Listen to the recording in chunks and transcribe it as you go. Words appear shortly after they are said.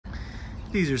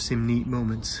These are some neat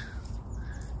moments.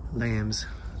 Lambs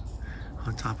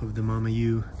on top of the mama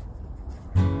ewe.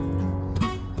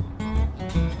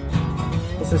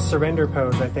 This is surrender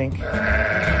pose, I think.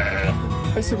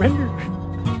 I surrender.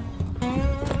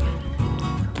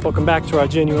 Welcome back to our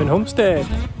genuine homestead.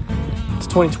 It's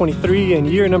 2023 and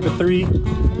year number 3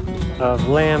 of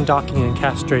lamb docking and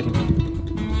castrating.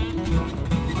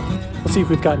 We'll see if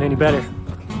we've gotten any better.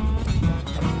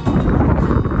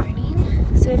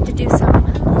 So we have to do some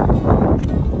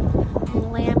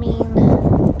lambing,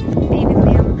 baby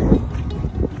lamb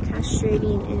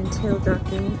castrating and tail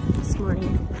docking this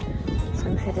morning. So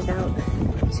I'm headed out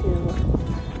to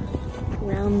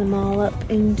round them all up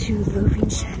into the loafing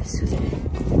shed so that we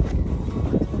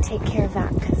can take care of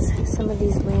that, because some of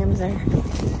these lambs are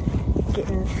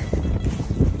getting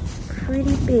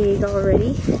pretty big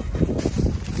already.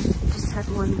 Just had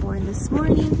one born this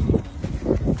morning,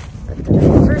 but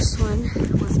the first one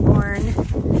was born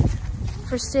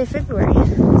first day of February,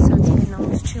 so it's been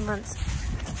almost 2 months.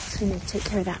 So we need to take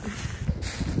care of that one.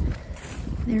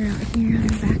 They're out here on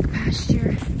the back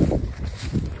pasture.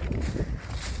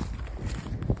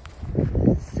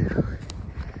 So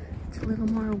it's a little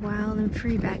more wild and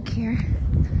free back here.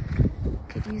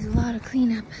 Could use a lot of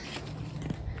cleanup.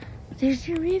 There's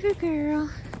your river girl.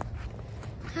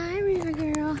 Hi, river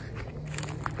girl.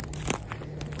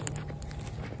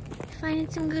 Finding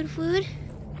some good food?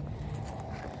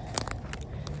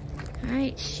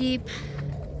 Alright, sheep.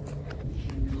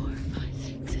 4, 5,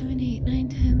 6, 7, 8, 9,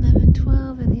 10, 11,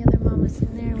 12, and the other mama's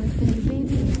in there with the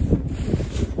baby.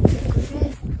 We're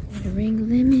good. Gotta wrangle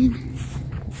them in,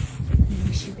 and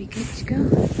we should be good to go.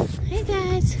 Hey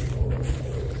guys,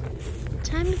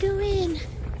 time to go in.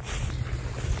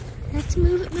 Let's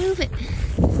move it, move it.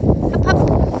 Up, up.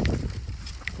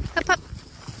 Up, up.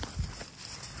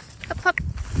 Up, up.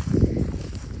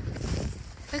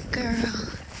 Good girl.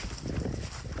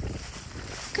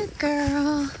 Good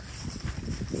girl.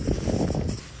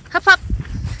 Hop, hop.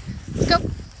 Let's go.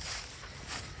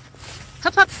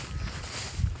 Hop, hop.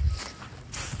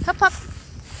 Hop, hop.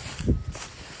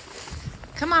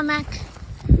 Come on, Mac.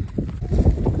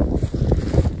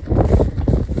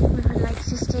 River likes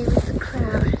to stay with the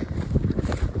crowd.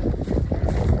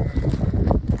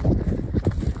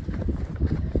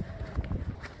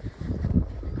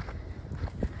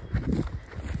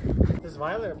 This is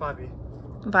Violet or Poppy?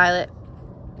 Violet.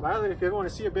 Violet, if you ever want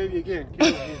to see a baby again,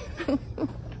 give it again.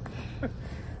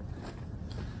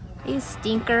 You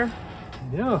stinker.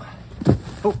 No.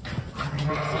 Oh.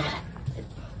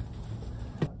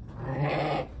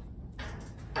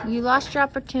 You lost your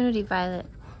opportunity, Violet.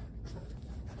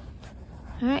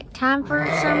 Alright, time for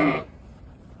some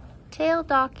tail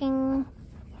docking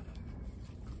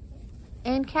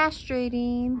and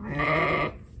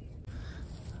castrating.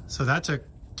 So that took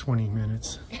 20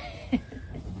 minutes.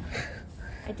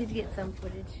 I did get some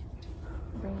footage.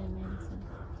 Bring them in. So.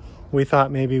 We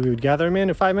thought maybe we would gather them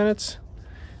in 5 minutes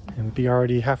and be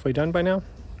already halfway done by now.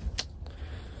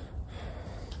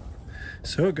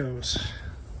 So it goes.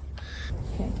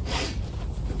 Okay.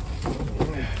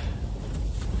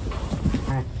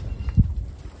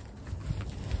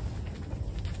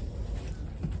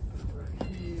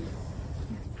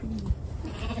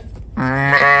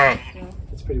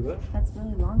 It's pretty what? That's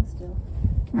really long still.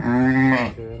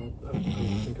 Okay, I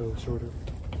can go shorter.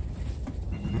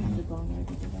 Is it longer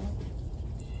to do that?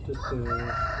 Just I don't know,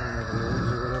 the nose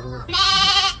or whatever.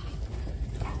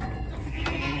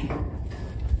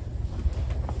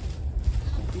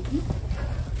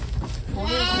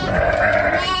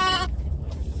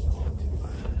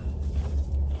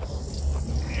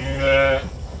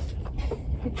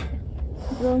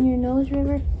 Blowing your nose,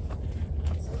 River?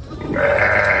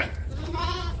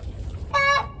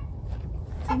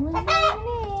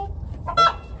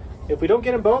 If we don't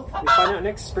get them both, we find out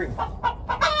next spring.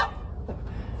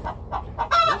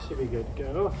 This should be good to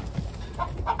go.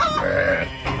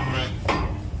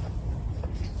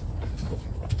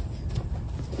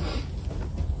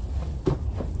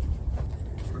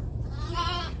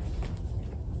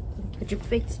 But your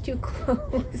face too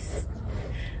close.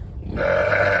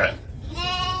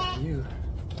 You.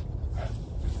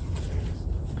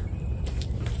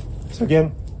 So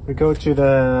again, we go to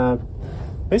the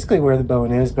basically where the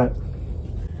bone is, but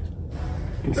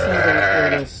you can see where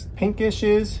this pinkish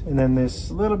is, and then this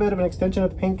little bit of an extension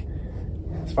of the pink.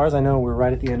 As far as I know, we're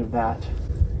right at the end of that.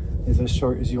 Is as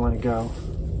short as you want to go.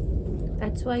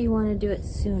 That's why you want to do it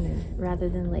sooner rather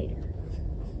than later.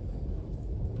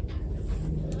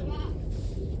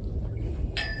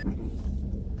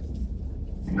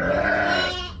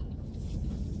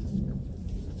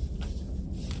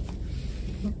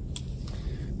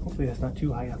 Hopefully that's not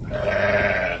too high up.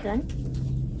 Done?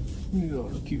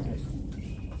 Oh, cute, nice.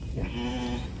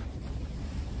 Yeah.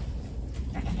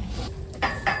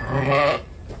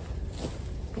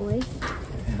 Boy?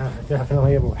 Yeah,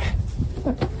 definitely a boy.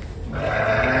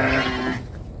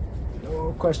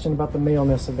 No question about the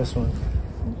maleness of this one.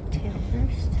 Tail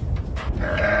first.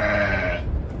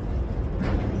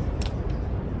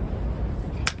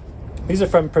 These are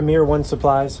from Premier One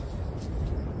Supplies.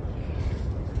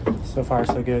 So far,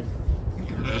 so good.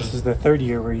 This is the 3rd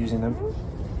year we're using them.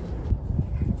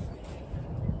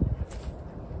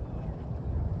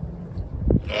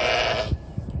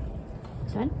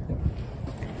 Done?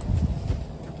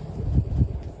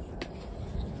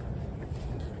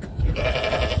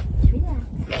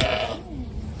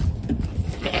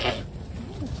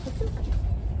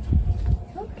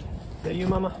 Is that you,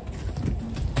 Mama?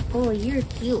 Oh, you're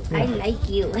cute. Yeah. I like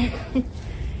you.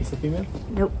 Is a female?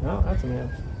 Nope. No, that's a male.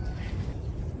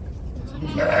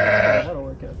 That'll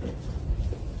work out there.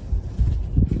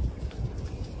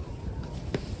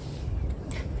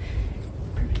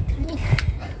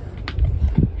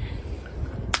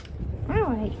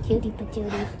 Alright, cutie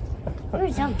patootie.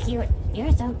 You're so cute.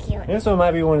 You're so cute. This one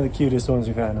might be one of the cutest ones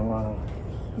we've had in a while.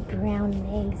 Brown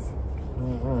and eggs.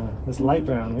 This light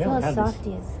brown. We haven't had this. Soft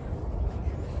is.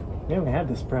 We haven't had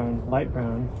this brown, light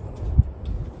brown,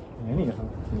 in any of them.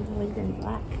 It's always been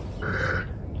black.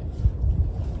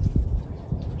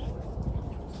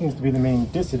 Seems to be the main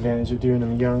disadvantage of doing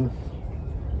them young.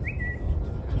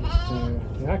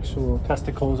 The actual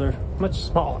testicles are much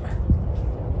smaller.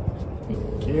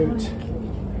 Cute.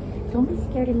 Don't be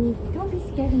scared of me. Don't be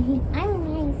scared of me.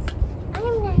 I'm nice.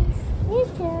 I'm nice. You're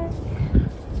cute.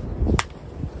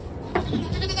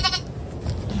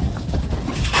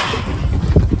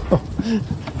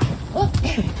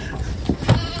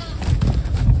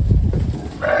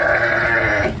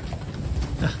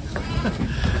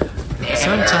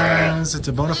 Sometimes it's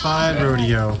a bona fide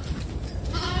rodeo.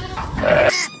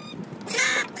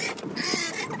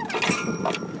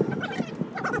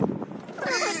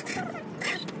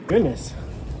 Goodness,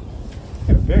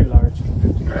 they're very large.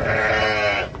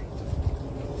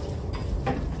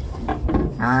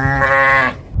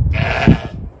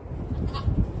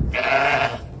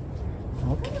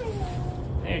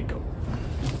 There you go.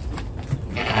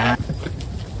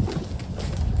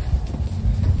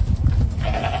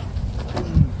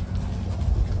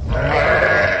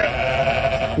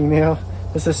 Female.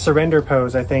 This is surrender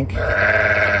pose, I think.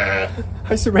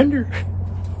 I surrender.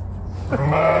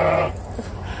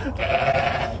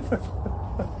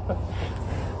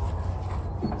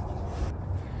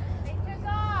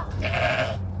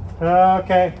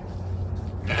 Okay.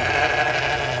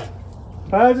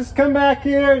 Just come back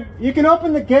here. You can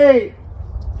open the gate.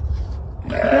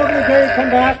 You can open the gate, come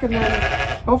back, and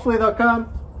then hopefully they'll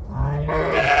come.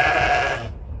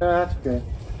 That's good.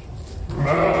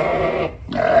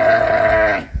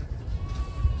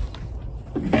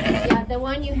 Yeah, the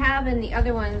one you have and the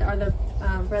other one are the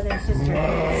brother and sister.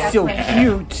 That's So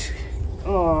cute.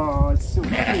 Oh, it's so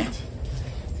cute.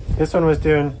 This one was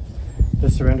doing the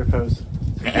surrender pose.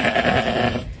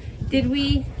 Did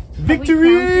we?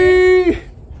 Victory!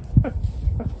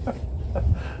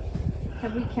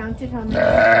 Have we counted how many?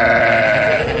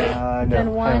 No,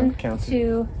 Then 1,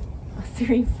 2,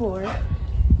 3, 4.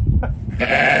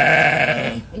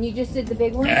 And you just did the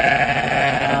big one?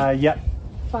 Yep.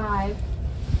 5.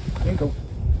 There you go.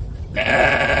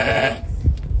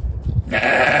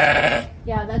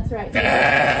 Yeah, that's right. So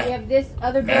we have this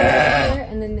other bird right here,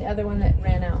 and then the other one that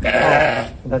ran out.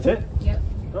 Oh, that's it? Yep.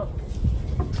 Oh.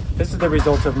 This is the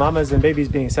result of mamas and babies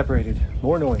being separated.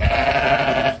 More noise.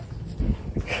 Oh.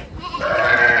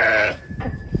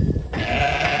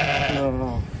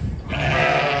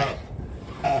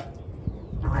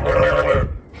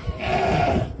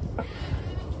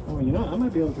 Oh, you know, I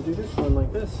might be able to do this one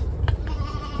like this.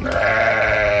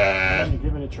 I'm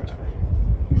give it a try.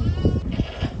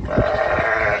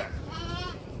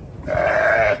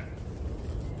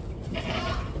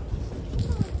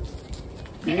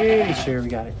 Pretty sure we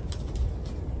got it.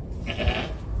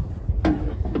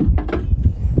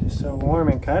 They're so warm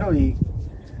and cuddly.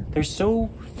 They're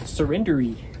so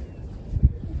surrendery.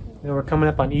 You know, we're coming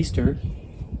up on Easter.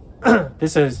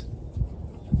 This is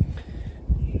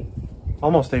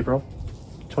almost April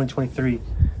 2023,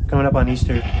 coming up on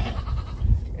Easter.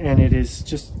 And it is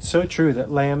just so true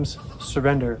that lambs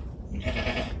surrender.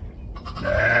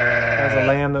 As a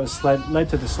lamb that was led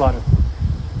to the slaughter.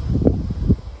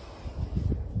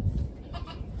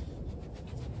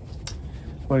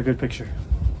 What a good picture.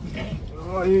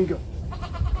 Oh, here you go.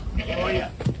 Oh, yeah.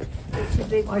 It's a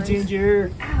big Hi, one. Ginger.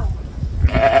 Ow.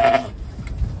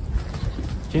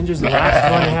 Ginger's the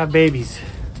last one to have babies.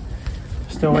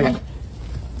 Still waiting.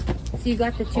 So you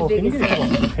got the two Can you biggest get a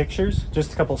ones. couple pictures?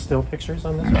 Just a couple still pictures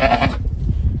on this one?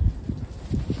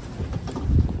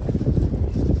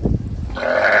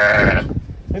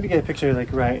 Maybe get a picture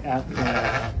like right at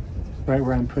the, right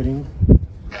where I'm putting.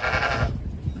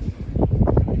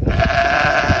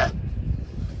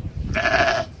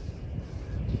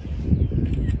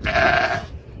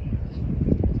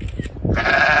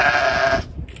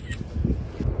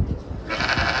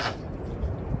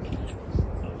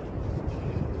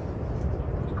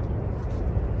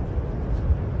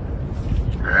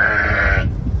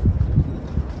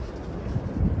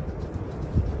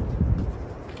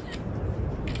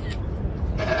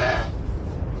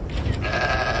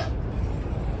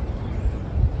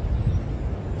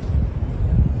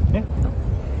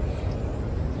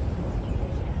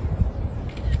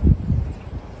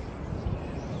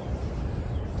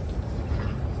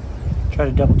 Try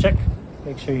to double check,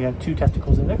 make sure you have 2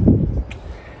 testicles in there.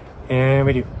 And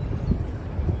we do.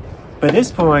 By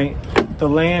this point, the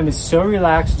lamb is so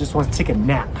relaxed, it just wants to take a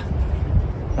nap.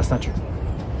 That's not true.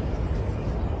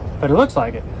 But it looks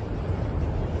like it.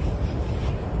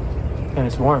 And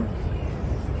it's warm.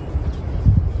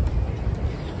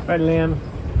 Right, lamb,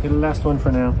 get the last one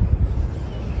for now.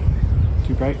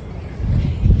 Too bright.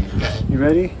 You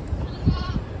ready?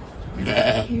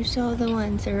 Here's all the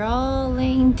ones. They're all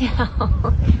laying down.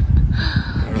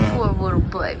 Poor little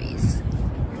babies.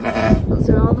 Those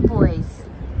are all the boys.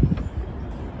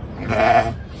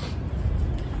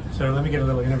 So let me get a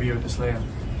little interview with this lamb.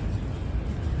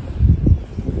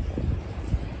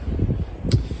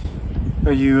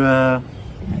 Are you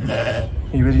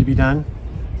ready to be done?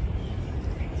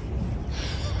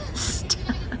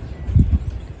 Stop.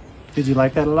 Did you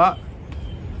like that a lot?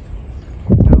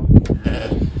 No.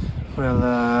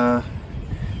 Well,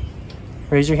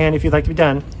 raise your hand if you'd like to be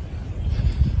done.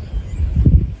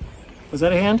 Was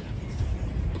that a hand?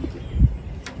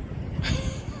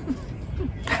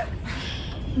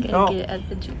 Gotta get it at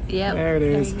the yep, there it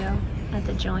is. There you go. At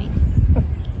the joint.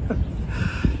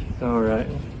 All right.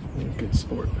 Good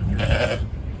sport. Okay,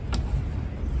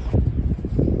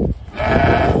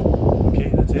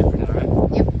 that's it for now, right?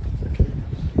 Yep. Okay.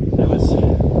 That was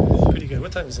pretty good.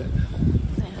 What time is it?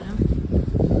 I don't know.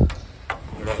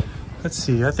 Let's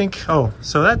see. I think, so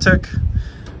that took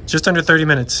just under 30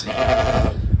 minutes.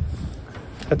 That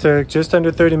took just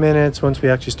under 30 minutes once we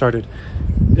actually started.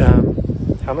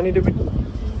 How many did we?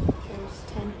 There's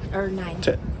 10 or 9.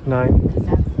 9.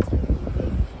 That's the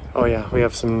 10. Oh yeah, we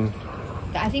have some.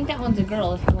 I think that one's a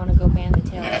girl if you want to go band the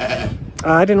tail.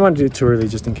 I didn't want to do it too early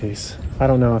just in case. I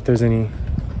don't know if there's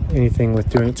anything with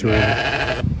doing it too early.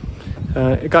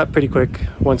 It got pretty quick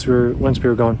once we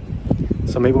were going.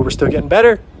 So maybe we're still getting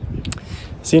better.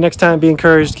 See you next time. Be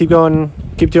encouraged. Keep going.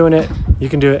 Keep doing it. You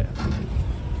can do it.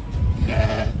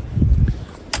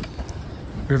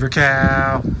 River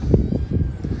cow.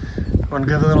 Want to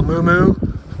give a little moo moo?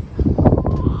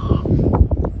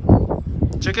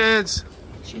 Chickens.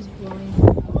 She's blowing.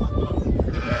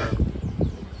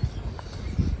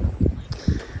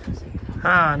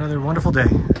 Another wonderful day.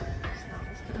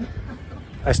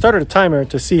 I started a timer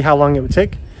to see how long it would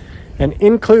take, and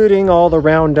including all the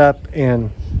roundup and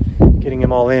getting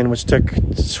them all in, which took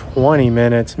 20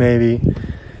 minutes maybe,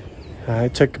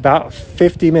 it took about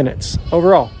 50 minutes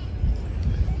overall.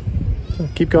 So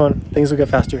keep going, things will get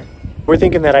faster. We're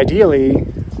thinking that ideally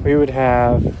we would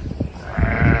have,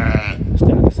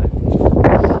 stand on this side.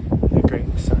 Yeah, great,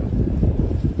 son.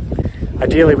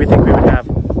 Ideally we think we would have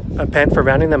a pen for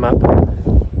rounding them up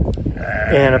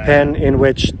and a pen in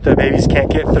which the babies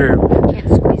can't get through. Can't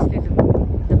squeeze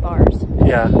through the bars.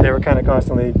 Yeah, they were kind of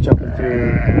constantly jumping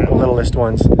through the littlest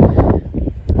ones.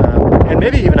 And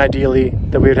maybe even ideally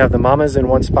that we would have the mamas in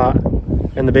one spot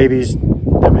and the babies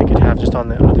that we could have just on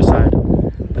the other side,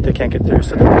 but they can't get through.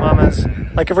 So that the mamas,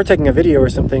 like if we're taking a video or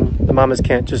something, the mamas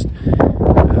can't just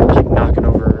keep knocking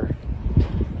over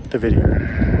the video.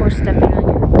 Or stepping on your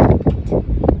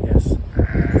equipment. Yes.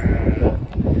 Yeah.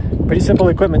 Pretty simple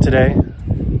equipment today.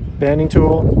 Banding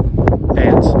tool,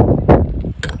 bands.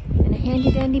 And a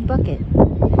handy dandy bucket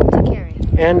to carry.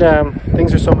 And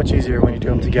things are so much easier when you do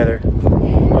them together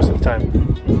most of the time.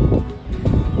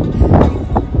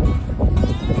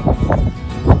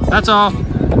 That's all.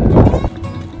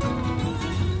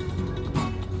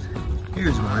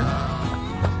 Here's one.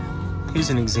 Here's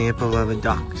an example of a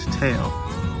docked tail.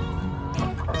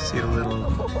 See a little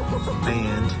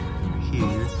band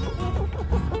here.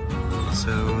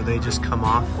 So they just come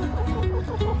off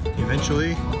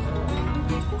eventually.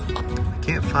 I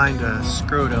can't find a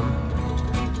scrotum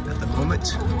at the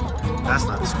moment. That's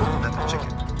not a scrotum, that's a chicken.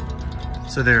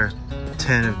 So there are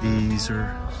 10 of these or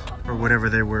whatever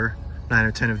they were, 9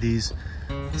 or 10 of these,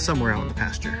 somewhere out in the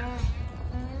pasture.